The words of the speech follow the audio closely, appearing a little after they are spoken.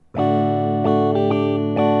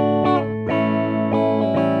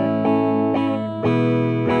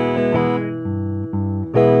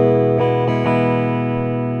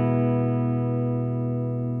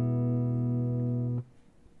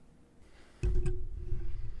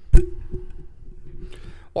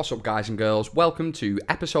What's up, guys and girls? Welcome to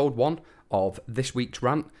episode 1 of this week's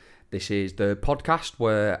rant. This is the podcast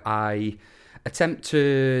where I attempt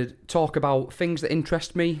to talk about things that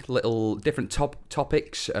interest me, little different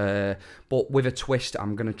topics, but with a twist.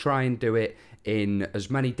 I'm going to try and do it in as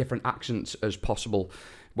many different accents as possible,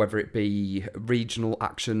 whether it be regional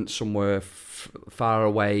accents somewhere far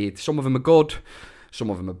away. Some of them are good, some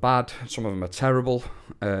of them are bad, some of them are terrible.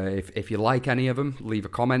 If you like any of them, leave a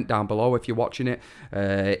comment down below if you're watching it.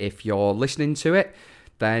 If you're listening to it,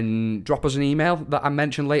 then drop us an email that I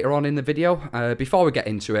mentioned later on in the video. Before we get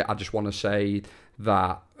into it, I just want to say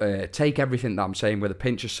that take everything that I'm saying with a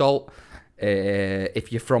pinch of salt.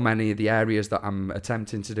 If you're from any of the areas that I'm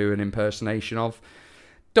attempting to do an impersonation of,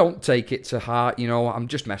 don't take it to heart. You know, I'm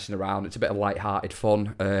just messing around. It's a bit of light-hearted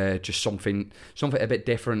fun. Just something a bit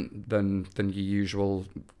different than your usual,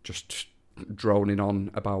 just droning on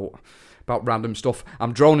about random stuff.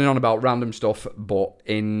 I'm droning on about random stuff, but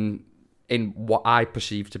in what I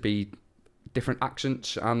perceive to be different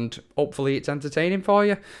accents, and hopefully it's entertaining for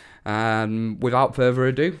you. And without further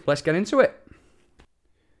ado, let's get into it.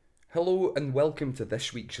 Hello and welcome to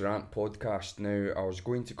this week's Rant podcast. Now, I was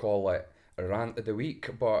going to call it a rant of the week,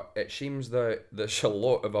 but it seems that there's a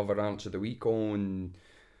lot of other rants of the week on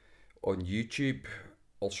YouTube,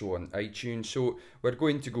 also on iTunes, so we're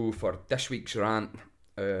going to go for this week's rant.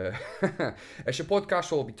 It's a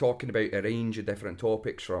podcast where I'll be talking about a range of different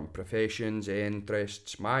topics, from professions,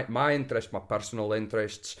 interests, my interests, my personal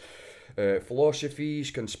interests,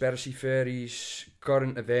 philosophies, conspiracy theories,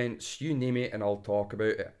 current events, you name it, and I'll talk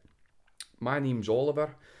about it. My name's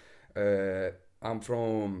Oliver. I'm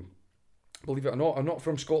from, believe it or not, I'm not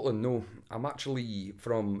from Scotland, no. I'm actually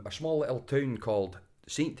from a small little town called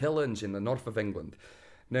St Helens in the north of England.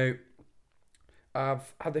 Now,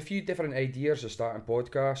 I've had a few different ideas of starting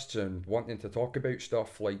podcasts and wanting to talk about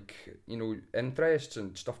stuff like, you know, interests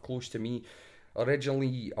and stuff close to me.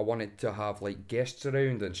 Originally, I wanted to have like guests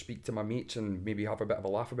around and speak to my mates and maybe have a bit of a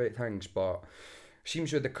laugh about things, but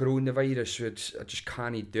seems with the coronavirus, I just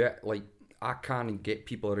can't do it. Like, I can't get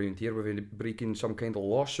people around here without breaking some kind of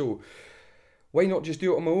law, so why not just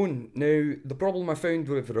do it on my own? Now, the problem I found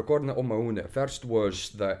with recording it on my own at first was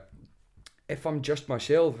that if I'm just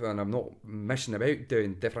myself and I'm not messing about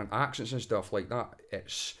doing different accents and stuff like that,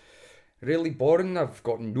 it's really boring. I've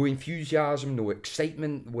got no enthusiasm, no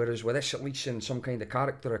excitement, whereas with this, at least in some kind of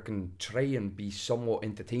character, I can try and be somewhat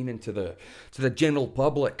entertaining to the general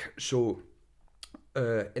public. So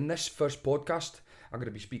in this first podcast, I'm going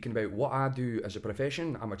to be speaking about what I do as a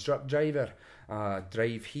profession. I'm a truck driver. I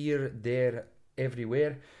drive here, there,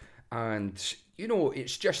 everywhere, and you know,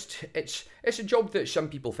 it's a job that some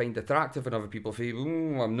people find attractive and other people say,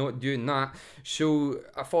 I'm not doing that. So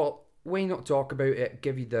I thought, why not talk about it,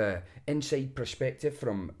 give you the inside perspective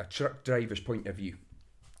from a truck driver's point of view.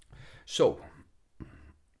 So,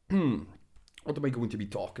 what am I going to be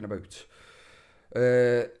talking about?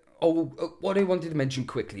 What I wanted to mention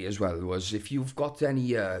quickly as well was, if you've got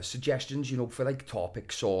any suggestions, you know, for like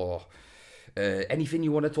topics or anything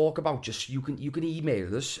you want to talk about, just you can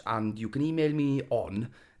email us, and you can email me on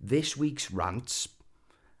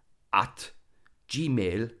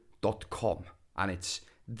thisweeksrants@gmail.com, and it's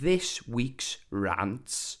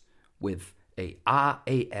thisweeksrants with a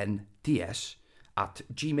RANTS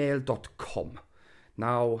 @gmail.com.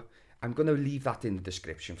 Now, I'm going to leave that in the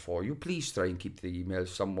description for you. Please try and keep the email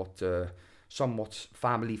somewhat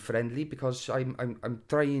family friendly, because I'm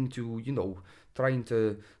trying to, you know, trying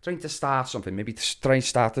to start something, maybe to try and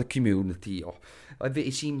start a community. Or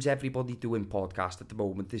it seems everybody doing podcast at the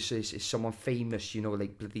moment, this is someone famous, you know,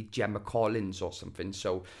 like bloody Gemma Collins or something.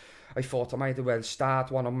 So I thought I might as well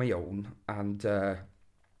start one on my own and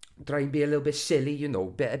try and be a little bit silly, you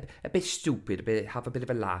know, a bit stupid, have a bit of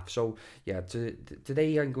a laugh. So yeah,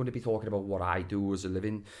 today I'm going to be talking about what I do as a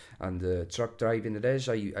living, and truck driving it is.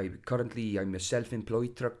 I'm a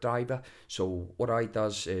self-employed truck driver. So what I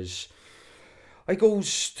does is I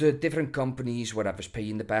goes to different companies, whatever's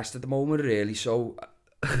paying the best at the moment, really. So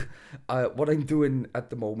what I'm doing at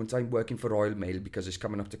the moment, I'm working for Royal Mail because it's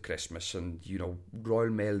coming up to Christmas, and you know, Royal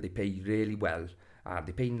Mail, they pay really well.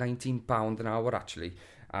 They pay £19 an hour actually,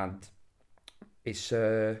 and it's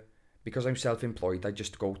because I'm self-employed, I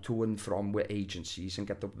just go to and from with agencies and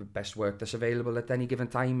get the best work that's available at any given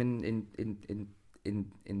time in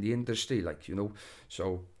the industry, like, you know.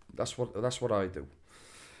 So that's what I do.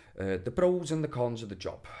 The pros and the cons of the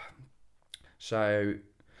job. So,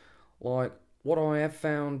 like, what I have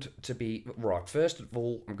found to be, right, first of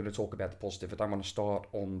all, I'm going to talk about the positive. I don't want to start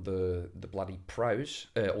on the bloody pros,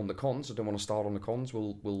 on the cons. I don't want to start on the cons.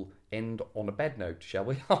 We'll end on a bad note, shall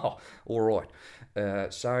we? All right.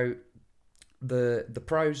 So the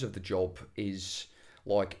pros of the job is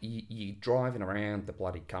like you driving around the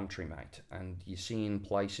bloody country, mate, and you're seeing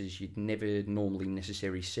places you'd never normally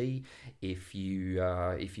necessarily see if you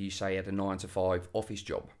say at a 9 to 5 office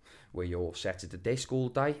job where you're sat at the desk all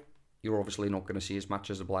day. You're obviously not going to see as much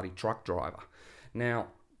as a bloody truck driver. Now,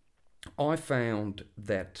 I found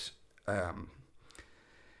that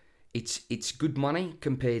it's good money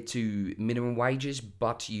compared to minimum wages,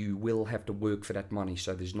 but you will have to work for that money.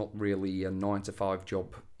 So there's not really a 9 to 5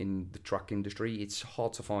 job in the truck industry. It's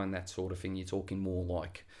hard to find that sort of thing. You're talking more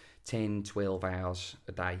like 10, 12 hours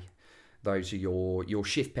a day. Those are your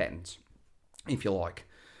shift patterns, if you like.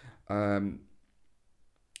 In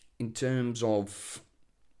terms of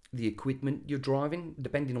the equipment you're driving,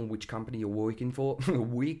 depending on which company you're working for,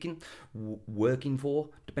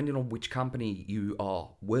 depending on which company you are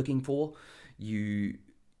working for, you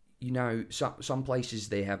know, some places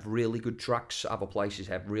they have really good trucks, other places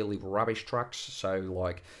have really rubbish trucks. So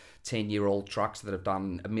like 10-year-old trucks that have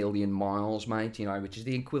done 1 million miles, mate, you know, which is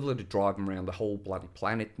the equivalent of driving around the whole bloody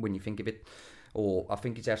planet when you think of it, or I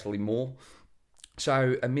think it's actually more.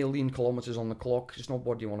 So 1 million kilometres on the clock is not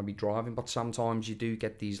what you want to be driving, but sometimes you do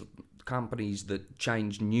get these companies that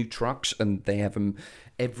change new trucks and they have them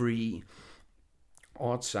every,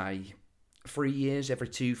 I'd say, 3 years, every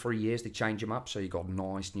 2-3 years they change them up, so you got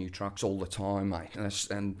nice new trucks all the time, mate,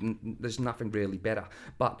 and there's nothing really better.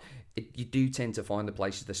 But you do tend to find the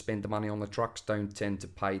places that spend the money on the trucks don't tend to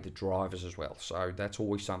pay the drivers as well, so that's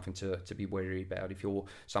always something to be wary about. If you're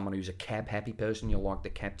someone who's a cab happy person, you like the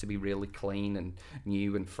cab to be really clean and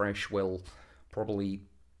new and fresh, well, probably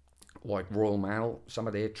like Royal Mail, some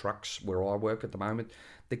of their trucks where I work at the moment,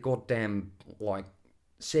 they're goddamn like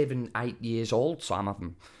 7-8 years old, some of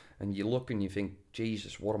them. And you look and you think,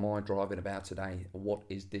 Jesus, what am I driving about today? What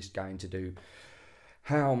is this going to do?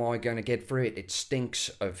 How am I going to get through it? It stinks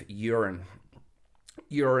of urine,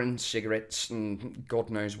 cigarettes, and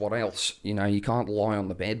God knows what else. You know, you can't lie on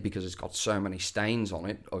the bed because it's got so many stains on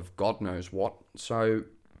it of God knows what. So,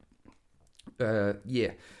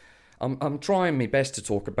 yeah. I'm trying my best to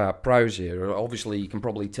talk about pros here. Obviously, you can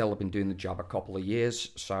probably tell I've been doing the job a couple of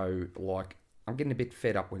years. So, like, I'm getting a bit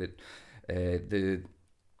fed up with it. The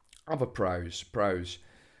other pros.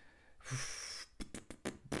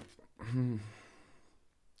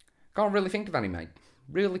 Can't really think of any, mate.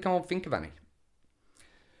 Really can't think of any.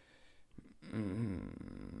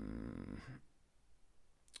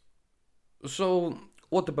 So,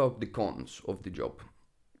 what about the cons of the job?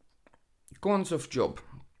 Cons of job.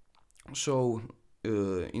 So,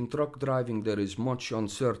 in truck driving there is much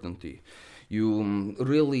uncertainty. You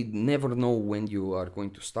really never know when you are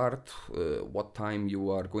going to start, what time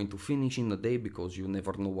you are going to finish in a day, because you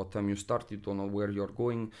never know what time you start. You don't know where you're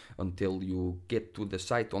going until you get to the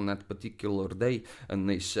site on that particular day, and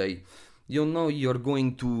they say, you know, you're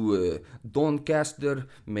going to Doncaster,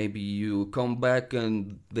 maybe you come back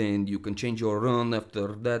and then you can change your run after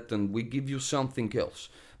that and we give you something else.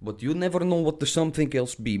 But you never know what the something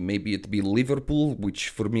else be. Maybe it be Liverpool, which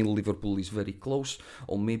for me Liverpool is very close,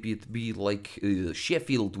 or maybe it be like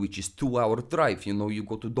Sheffield, which is 2-hour drive. You know, you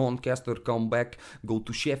go to Doncaster, come back, go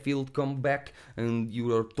to Sheffield, come back, and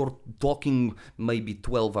you are talking maybe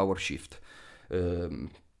 12-hour shift.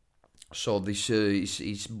 So this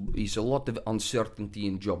is a lot of uncertainty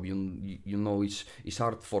in job. You know, it's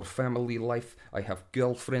hard for family life. I have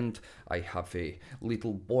girlfriend, I have a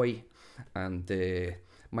little boy, and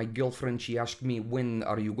my girlfriend, she asked me, when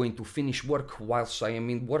are you going to finish work whilst I am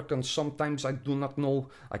in work? And sometimes I do not know.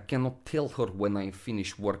 I cannot tell her when I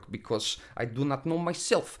finish work because I do not know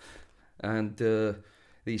myself. And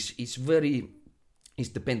this is it's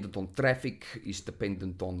dependent on traffic, it's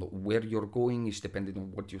dependent on where you're going, it's dependent on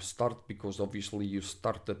what you start, because obviously you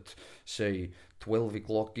start at, say, 12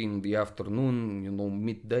 o'clock in the afternoon, you know,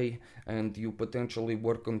 midday, and you potentially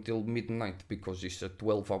work until midnight because it's a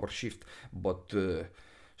 12-hour shift. But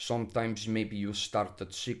sometimes maybe you start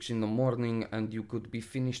at 6 in the morning and you could be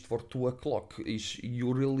finished for 2 o'clock.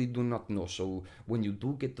 You really do not know. So when you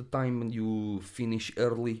do get the time and you finish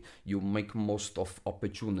early, you make most of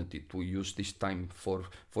opportunity to use this time for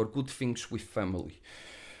good things with family.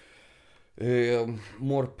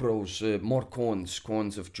 More pros, more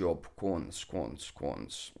cons of job,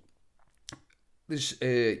 cons. This,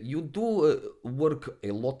 you do work a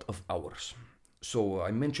lot of hours. So I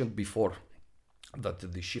mentioned before that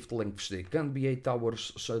the shift lengths, they can be 8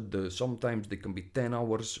 hours, so sometimes they can be 10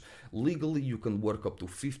 hours. Legally you can work up to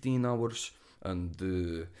 15 hours,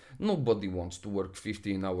 and nobody wants to work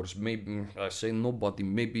 15 hours. Maybe, I say nobody,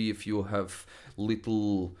 maybe if you have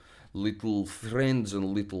little friends and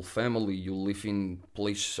little family, you live in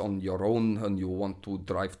place on your own and you want to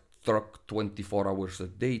drive truck 24 hours a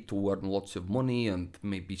day to earn lots of money and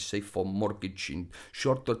maybe save for mortgage in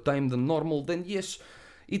shorter time than normal, then yes,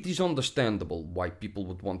 it is understandable why people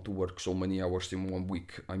would want to work so many hours in 1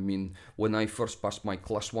 week. I mean, when I first passed my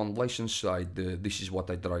Class 1 license, this is what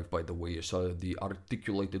I drive, by the way, is the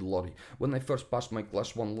articulated lorry. When I first passed my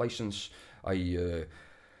Class 1 license, I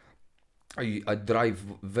drive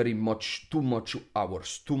very much, too much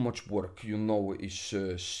hours, too much work, it's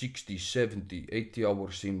 60, 70, 80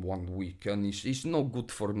 hours in 1 week, and it's no good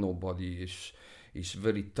for nobody. It's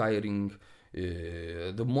very tiring.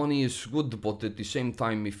 The money is good, but at the same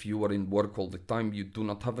time, if you are in work all the time, you do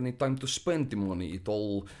not have any time to spend the money. It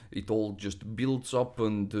all just builds up,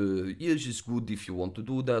 and yes, it's good if you want to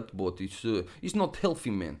do that, but it's not healthy,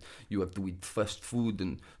 man. You have to eat fast food,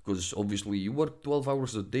 and because obviously you work 12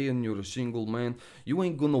 hours a day and you're a single man, you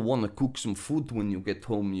ain't gonna wanna cook some food when you get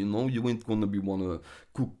home. You ain't gonna wanna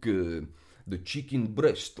cook the chicken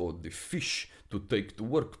breast or the fish to take to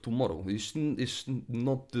work tomorrow. It's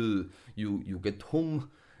not you get home,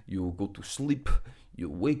 you go to sleep, you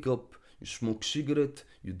wake up, you smoke cigarette,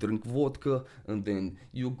 you drink vodka, and then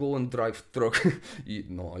you go and drive truck.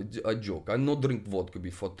 No, I joke. I not drink vodka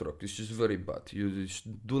before truck. This is very bad. You just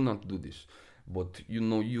do not do this. But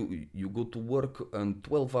you go to work and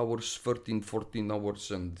 12 hours, 13, 14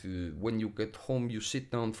 hours, and when you get home, you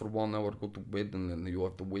sit down for 1 hour, go to bed, and then you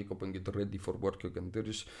have to wake up and get ready for work again. There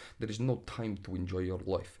is no time to enjoy your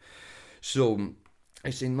life. So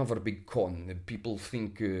I say another big con. People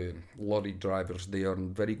think lorry drivers, they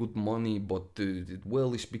earn very good money, but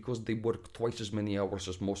it's because they work twice as many hours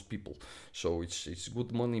as most people. So it's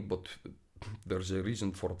good money, but there's a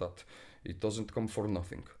reason for that. It doesn't come for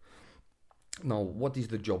nothing. Now, what is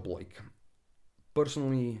the job like?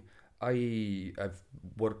 Personally, I've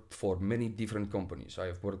worked for many different companies. I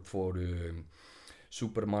have worked for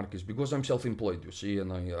supermarkets because I'm self-employed, you see,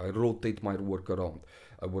 and I rotate my work around.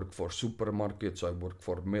 I work for supermarkets, I work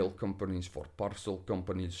for mail companies, for parcel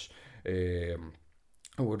companies, I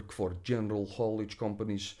work for general haulage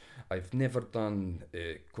companies. I've never done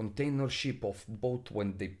container ship of boat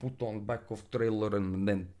when they put on back of trailer and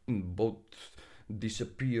then boat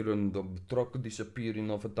disappear and the truck disappear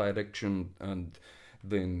in other direction, and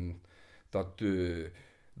then that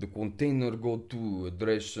the container go to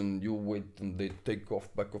address and you wait and they take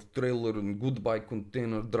off back of trailer and goodbye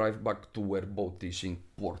container, drive back to where boat is in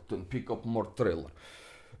port and pick up more trailer.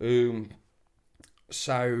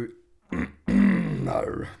 So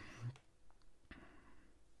no.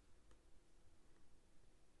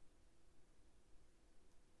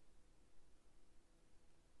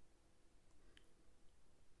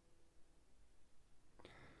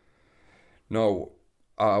 Now,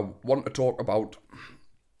 I want to talk about,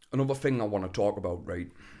 another thing I want to talk about,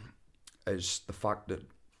 right, is the fact that,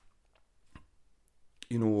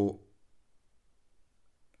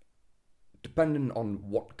 depending on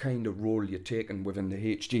what kind of role you're taking within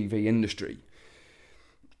the HGV industry,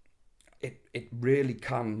 it really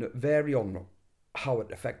can vary on how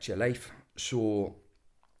it affects your life. So,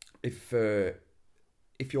 if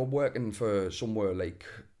you're working for somewhere like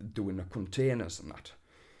doing the containers and that,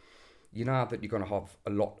 you know that you're going to have a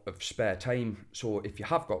lot of spare time. So if you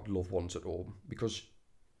have got loved ones at home, because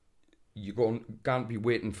you can't be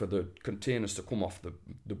waiting for the containers to come off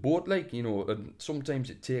the boat, and sometimes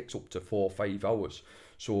it takes up to 4 or 5 hours.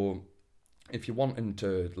 So if you're wanting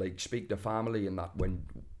to speak to family and that, when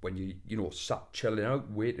you sat chilling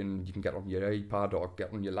out waiting, you can get on your iPad or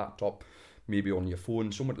get on your laptop, maybe on your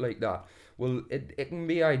phone, something like that. Well, it can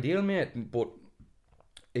be ideal, mate, but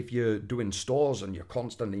if you're doing stores and you're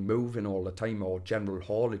constantly moving all the time, or general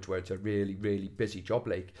haulage where it's a really, really busy job,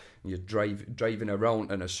 and you're driving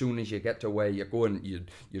around, and as soon as you get to where you're going,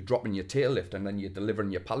 you're dropping your tail lift and then you're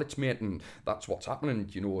delivering your pallets, mate, and that's what's happening.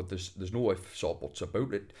 There's no ifs or buts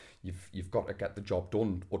about it. You've got to get the job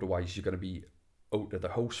done, otherwise you're going to be out of the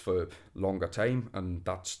house for longer time, and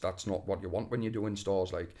that's not what you want when you're doing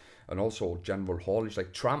stores. And also general haulage,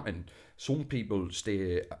 like tramping. Some people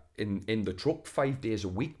stay in the truck 5 days a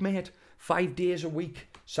week, mate. 5 days a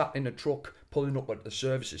week, sat in a truck, pulling up at the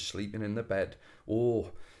services, sleeping in the bed.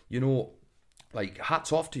 Oh,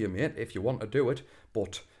 hats off to you, mate, if you want to do it,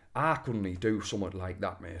 but I couldn't do something like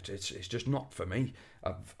that, mate. It's just not for me.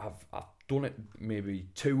 I've done it maybe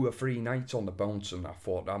 2 or 3 nights on the bounce, and I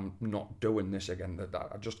thought, I'm not doing this again.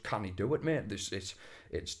 I just can't do it, mate.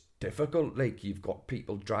 It's difficult. Like, you've got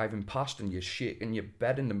people driving past and you're shaking your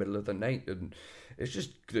bed in the middle of the night, and it's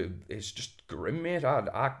just grim, mate.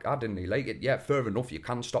 I didn't really like it. Yeah, fair enough, you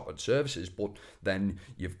can stop at services, but then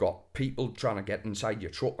you've got people trying to get inside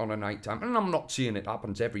your truck on a night time, and I'm not saying it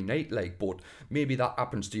happens every night, like, but maybe that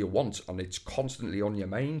happens to you once and it's constantly on your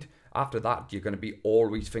mind. After that, you're going to be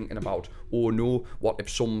always thinking about, oh no, what if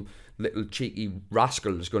some little cheeky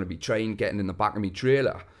rascal is going to be trying getting in the back of my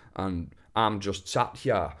trailer, and I'm just sat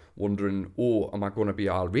here wondering, oh, am I going to be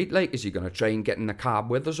all right? Like, is he going to try and get in the car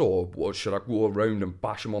with us, or should I go around and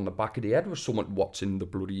bash him on the back of the head with someone what's in the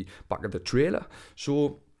bloody back of the trailer?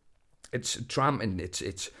 So it's tramping.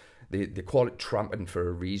 They call it tramping for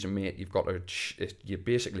a reason, mate. You're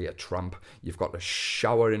basically a tramp. You've got to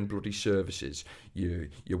shower in bloody services. You're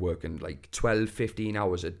working like 12, 15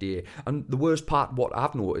 hours a day. And the worst part, what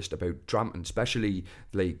I've noticed about tramping, especially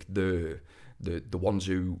like the ones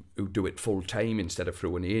who do it full time instead of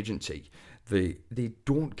through an agency, they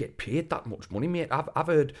don't get paid that much money, mate. I've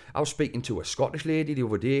heard. I was speaking to a Scottish lady the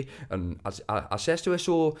other day, and I says to her,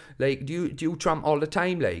 so like, do you tramp all the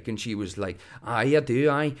time, like? And she was like, I do,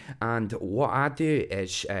 and what I do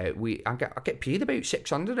is I get paid about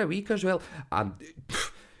 600 a week as well. And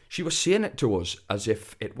she was saying it to us as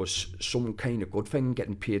if it was some kind of good thing,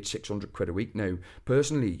 getting paid 600 quid a week. Now,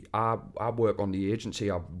 personally, I work on the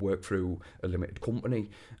agency. I work through a limited company,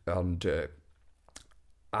 and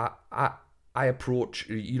I approach,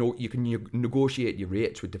 you can negotiate your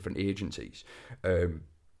rates with different agencies,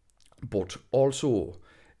 but also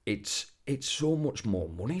it's so much more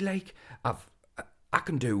money. Like, I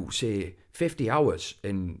can do, say, 50 hours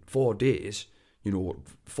in 4 days,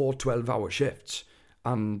 4 12-hour shifts,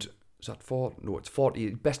 and is that 4? No, it's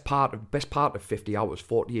 40. Best part of 50 hours,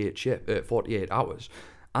 48 hours.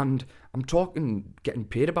 And I'm talking getting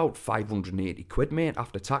paid about 580 quid, mate,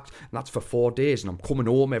 after tax. And that's for 4 days. And I'm coming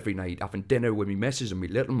home every night, having dinner with me missus and my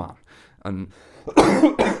little man. And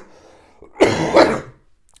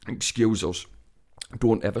excuse us,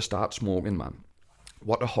 don't ever start smoking, man.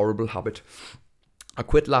 What a horrible habit. I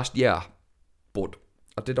quit last year, but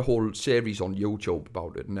I did a whole series on YouTube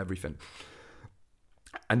about it and everything.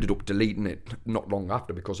 Ended up deleting it not long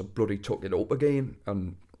after because I bloody took it up again.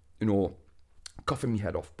 And, coughing my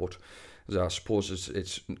head off, but I suppose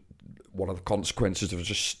it's one of the consequences of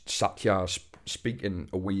just sat here speaking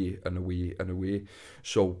away and away and away.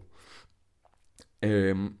 So,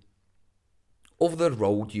 other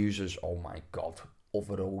road users, oh my god,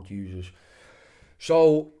 other road users.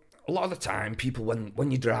 So, a lot of the time, people,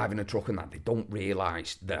 when you're driving a truck and that, they don't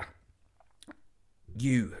realise that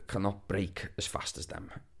you cannot brake as fast as them.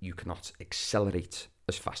 You cannot accelerate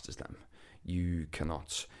as fast as them. You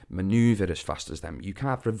cannot manoeuvre as fast as them. You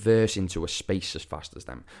can't reverse into a space as fast as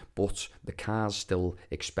them. But the cars still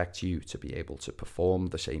expect you to be able to perform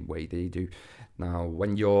the same way they do. Now,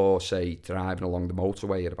 when you're, say, driving along the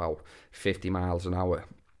motorway at about 50 miles an hour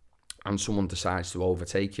and someone decides to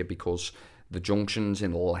overtake you because the junction's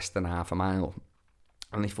in less than half a mile,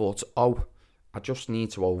 and they thought, oh, I just need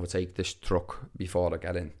to overtake this truck before I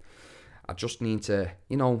get in. I just need to,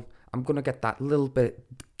 I'm going to get there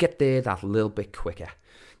that little bit quicker.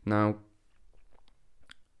 Now,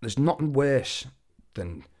 there's nothing worse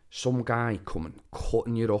than some guy coming,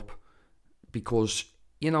 cutting you up, because,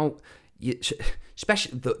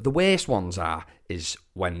 especially the worst ones is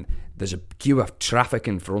when there's a queue of traffic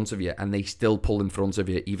in front of you and they still pull in front of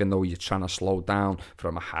you even though you're trying to slow down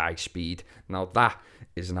from a high speed. Now, that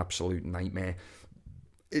is an absolute nightmare.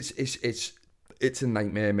 It's a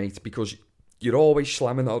nightmare, mate, because you're always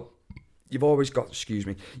slamming out. You've always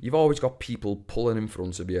got people pulling in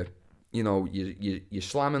front of you. You're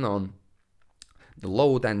slamming on. The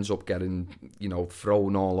load ends up getting,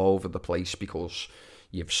 thrown all over the place because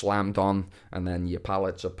you've slammed on, and then your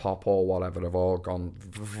pallets of pop or whatever have all gone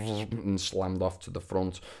and slammed off to the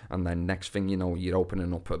front, and then next thing you know, you're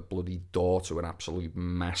opening up a bloody door to an absolute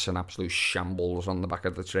mess, an absolute shambles on the back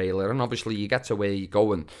of the trailer, and obviously you get to where you're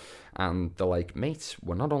going, and they're like, mate,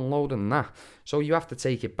 we're not unloading that. So you have to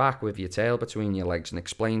take it back with your tail between your legs and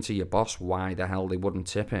explain to your boss why the hell they wouldn't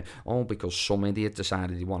tip it. Oh, because some idiot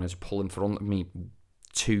decided he wanted to pull in front of me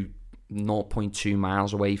 0.2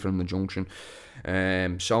 miles away from the junction.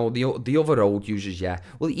 So the other road users, yeah.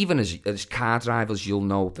 Well, even as car drivers, you'll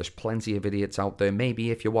know there's plenty of idiots out there.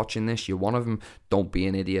 Maybe if you're watching this, you're one of them. Don't be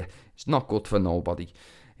an idiot. It's not good for nobody.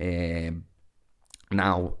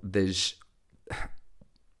 Now, there's...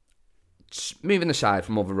 Moving aside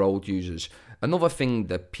from other road users, another thing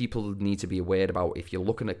that people need to be aware about if you're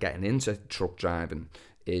looking at getting into truck driving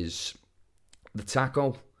is the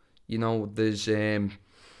tacho. There's...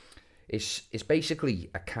 It's basically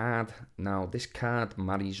a card. Now, this card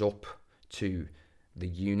marries up to the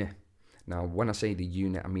unit. Now, when I say the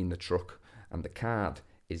unit, I mean the truck. And the card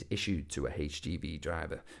is issued to a HGV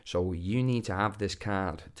driver. So you need to have this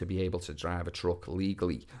card to be able to drive a truck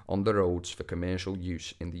legally on the roads for commercial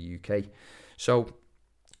use in the UK. So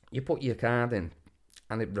you put your card in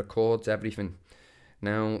and it records everything.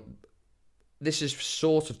 Now, this is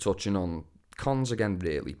sort of touching on cons again,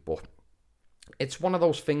 really, but it's one of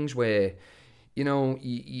those things where,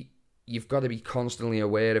 you've got to be constantly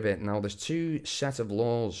aware of it. Now, there's two set of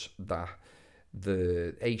laws that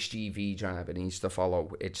the HGV driver needs to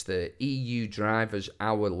follow. It's the EU Drivers'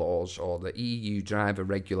 Hour laws, or the EU Driver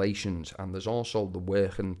Regulations, and there's also the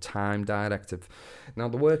Working Time Directive. Now,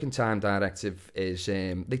 the Working Time Directive is,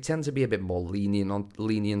 they tend to be a bit more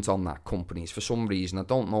lenient on that, companies, for some reason. I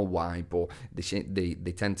don't know why, but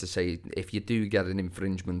they tend to say if you do get an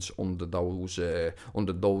infringement under those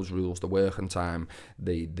rules, the working time,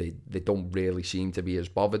 they don't really seem to be as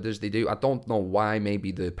bothered as they do. I don't know why.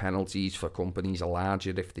 Maybe the penalties for companies are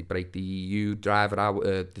larger if they break the EU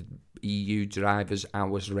drivers'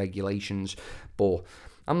 hours regulations, but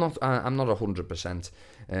I'm not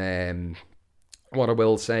 100%. What I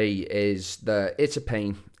will say is that it's a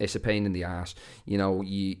pain. It's a pain in the arse.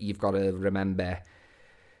 You've got to remember.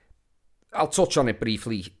 I'll touch on it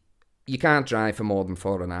briefly. You can't drive for more than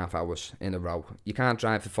 4.5 hours in a row. You can't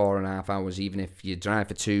drive for 4.5 hours, even if you drive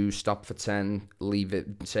for 2, stop for 10, leave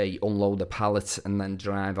it, say, unload the pallet, and then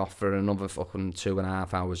drive off for another fucking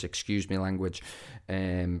 2.5 hours. Excuse me, language.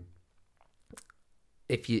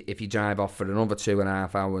 If you drive off for another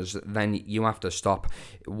 2.5 hours, then you have to stop.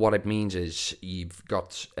 What it means is you've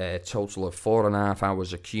got a total of 4.5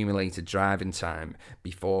 hours accumulated driving time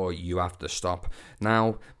before you have to stop.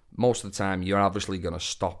 Now, most of the time, you're obviously going to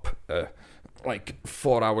stop like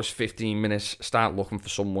 4 hours, 15 minutes, start looking for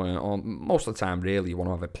somewhere. Or most of the time, really, you want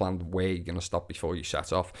to have a planned where you're going to stop before you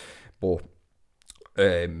set off. But,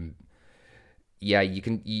 you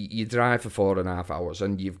drive for 4.5 hours,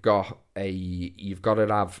 and you've got to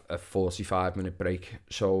have a 45-minute break.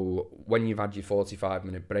 So when you've had your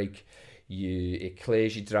 45-minute break, it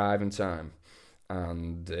clears your driving time,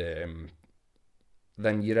 and then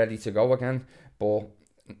you're ready to go again. But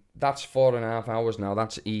that's 4.5 hours now.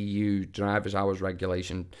 That's EU Drivers' Hours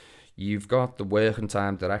regulation. You've got the Working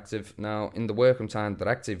Time Directive. Now, in the Working Time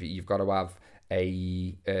Directive, you've got to have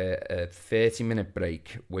a 30-minute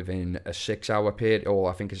break within a 6-hour period, or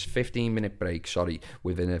I think it's 15-minute break,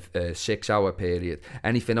 within a 6-hour period.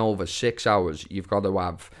 Anything over 6 hours, you've got to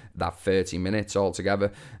have that 30 minutes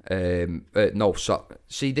altogether.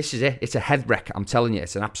 See, this is it. It's a head wreck. I'm telling you,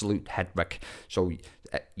 it's an absolute head wreck. So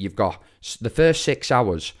you've got the first 6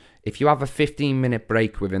 hours. If you have a 15-minute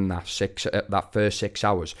break within that first 6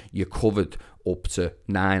 hours, you're covered up to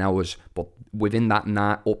 9 hours. But within that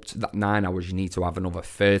 9 hours, you need to have another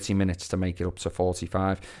 30 minutes to make it up to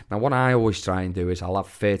 45. Now, what I always try and do is I'll have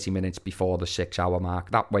 30 minutes before the 6-hour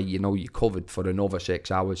mark. That way, you're covered for another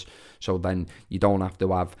 6 hours. So then you don't have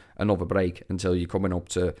to have another break until you're coming up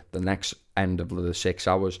to the next end of the 6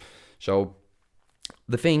 hours. So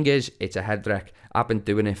the thing is, it's a head wreck. I've been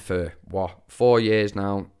doing it for, 4 years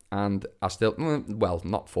now. And I still,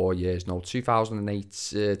 not 4 years, no,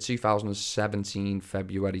 2017,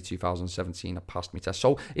 February 2017, I passed my test.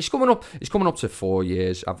 So it's coming up to 4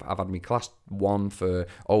 years. I've had my class 1 for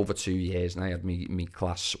over 2 years, and I had my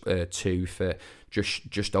class 2 for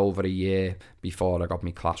just over a year before I got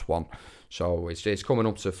my class 1. So it's coming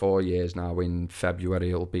up to 4 years now. In February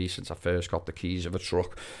it'll be since I first got the keys of a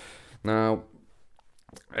truck. Now,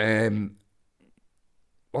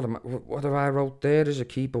 what have I wrote there as a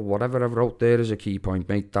key, but whatever I've wrote there as a key point,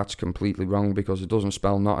 mate, that's completely wrong because it doesn't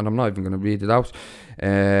spell nothing. I'm not even going to read it out.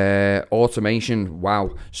 Automation,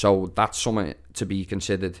 wow. So that's something to be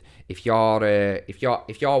considered. If you're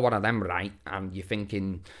one of them, right, and you're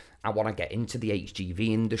thinking, I want to get into the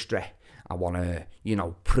HGV industry, I want to,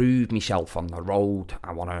 prove myself on the road,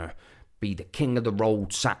 I want to be the king of the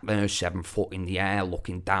road, sat there 7 foot in the air,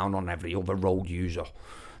 looking down on every other road user.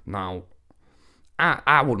 Now,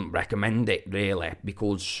 I wouldn't recommend it, really,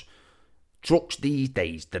 because trucks these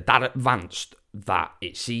days, they're that advanced that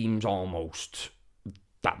it seems almost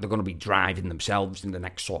that they're going to be driving themselves in the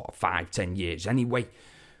next sort of 5-10 years anyway.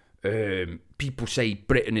 People say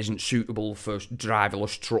Britain isn't suitable for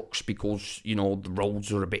driverless trucks because, the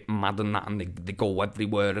roads are a bit mad and that, and they go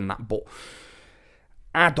everywhere and that, but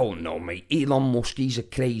I don't know, mate. Elon Musk, he's a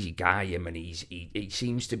crazy guy, him, and he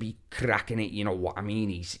seems to be cracking it, you know what I mean?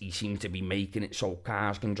 He seems to be making it so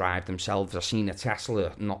cars can drive themselves. I seen a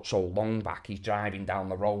Tesla not so long back. He's driving down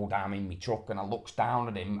the road, I'm in my truck, and I looks down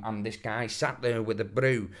at him, and this guy sat there with a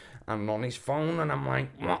brew and on his phone, and I'm like,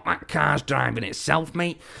 what, that car's driving itself,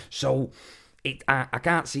 mate? So I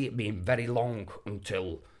can't see it being very long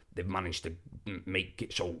until they've managed to make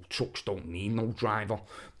it so trucks don't need no driver.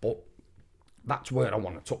 But that's where I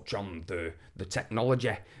want to touch on the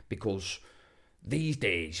technology, because these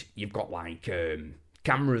days you've got like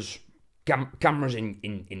cameras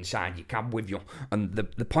inside your cab with you, and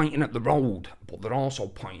they're pointing at the road, but they're also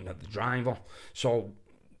pointing at the driver. So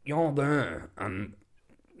you're there, and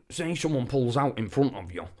say someone pulls out in front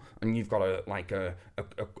of you, and you've got a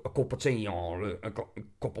cup of tea or a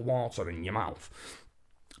cup of water in your mouth,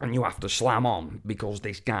 and you have to slam on because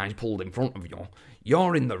this guy's pulled in front of you,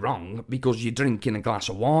 you're in the wrong because you're drinking a glass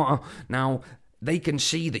of water. Now, they can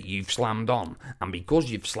see that you've slammed on, and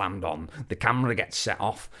because you've slammed on, the camera gets set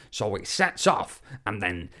off. So it sets off, and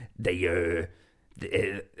then they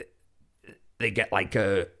get like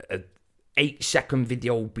a 8-second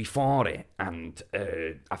video before it, and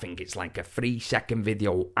I think it's like a 3-second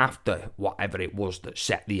video after whatever it was that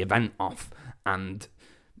set the event off, and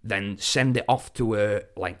then send it off to a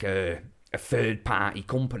third-party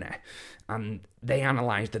company, and they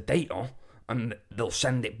analyse the data, and they'll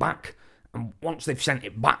send it back. And once they've sent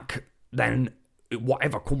it back, then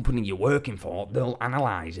whatever company you're working for, they'll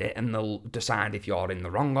analyse it, and they'll decide if you're in the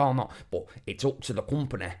wrong or not. But it's up to the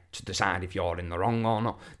company to decide if you're in the wrong or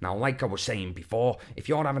not. Now, like I was saying before, if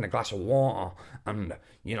you're having a glass of water and,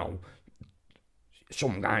 you know,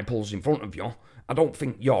 some guy pulls in front of you, I don't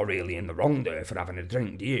think you're really in the wrong there for having a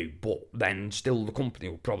drink, do you? But then still the company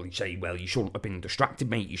will probably say, well, you shouldn't have been distracted,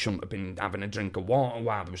 mate. You shouldn't have been having a drink of water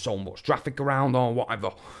while there was so much traffic around or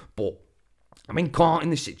whatever. But I've been caught in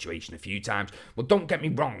this situation a few times. Well, don't get me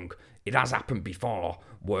wrong, it has happened before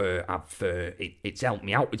where it's helped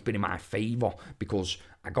me out. It's been in my favour because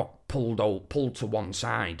I got pulled to one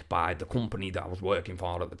side by the company that I was working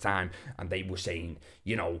for at the time, and they were saying,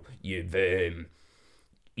 you know, you've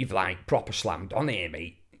like proper slammed on here,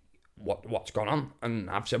 mate. What's gone on? And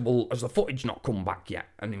I've said, well, has the footage not come back yet?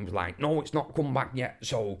 And he was like, no, it's not come back yet.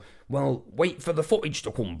 So, well, wait for the footage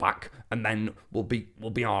to come back, and then we'll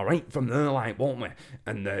be all right from there, like, won't we?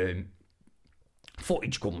 And the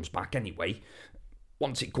footage comes back anyway.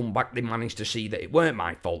 Once it come back, they managed to see that it weren't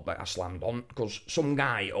my fault that I slammed on, because some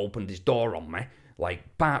guy opened his door on me,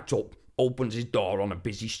 like parked up, opens his door on a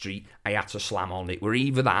busy street. I had to slam on. It were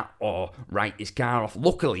either that or write his car off.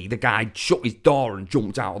 Luckily, the guy shut his door and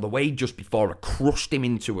jumped out of the way just before I crushed him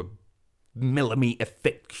into a millimetre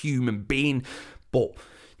thick human being. But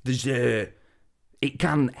there's it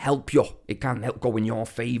can help you. It can help go in your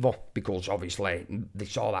favour, because obviously they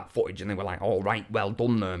saw that footage and they were like, all right, well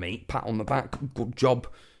done there, mate. Pat on the back, good job,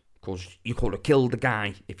 because you could have killed the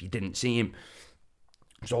guy if you didn't see him.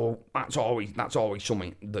 So that's always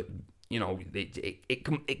something that, you know, it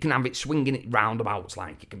can have its swinging it roundabouts,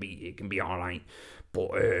 like it can be all right,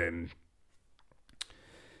 but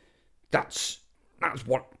that's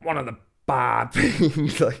one of the bad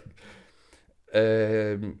things. Like,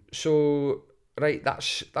 so right,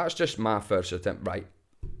 that's just my first attempt. Right,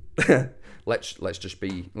 let's just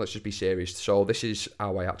be serious. So this is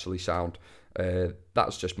how I actually sound.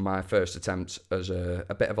 That's just my first attempt as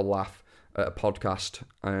a bit of a laugh at a podcast.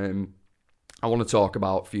 I want to talk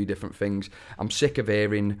about a few different things. I'm sick of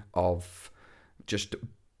hearing of just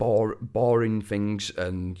boring things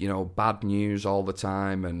and, you know, bad news all the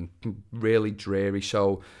time and really dreary.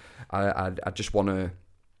 So I just want to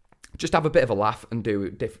just have a bit of a laugh and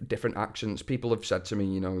do different accents. People have said to me,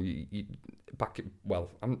 you know,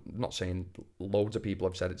 well, I'm not saying loads of people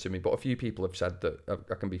have said it to me, but a few people have said that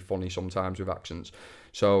I can be funny sometimes with accents.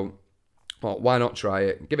 So, well, why not try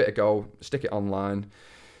it? Give it a go. Stick it online.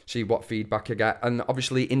 See what feedback I get, and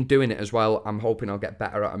obviously in doing it as well, I'm hoping I'll get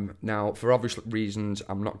better at them. Now, for obvious reasons,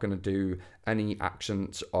 I'm not going to do any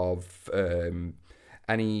accents of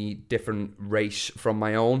any different race from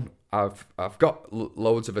my own. I've got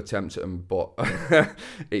loads of attempts at them, but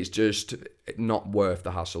it's just not worth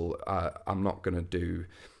the hassle. I'm not going to do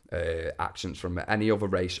accents from any other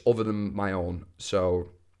race other than my own. So,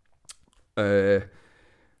 other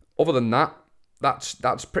than that,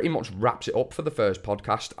 that's pretty much wraps it up for the first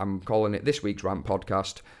podcast. I'm calling it This Week's Rant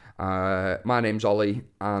Podcast. My name's Ollie,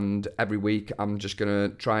 and every week I'm just going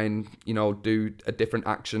to try and, you know, do a different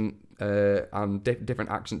accent and different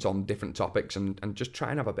accents on different topics and just try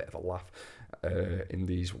and have a bit of a laugh in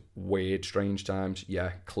these weird, strange times.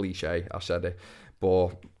 Yeah, cliche, I said it.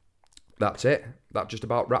 But that's it. That just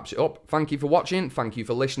about wraps it up. Thank you for watching. Thank you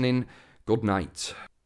for listening. Good night.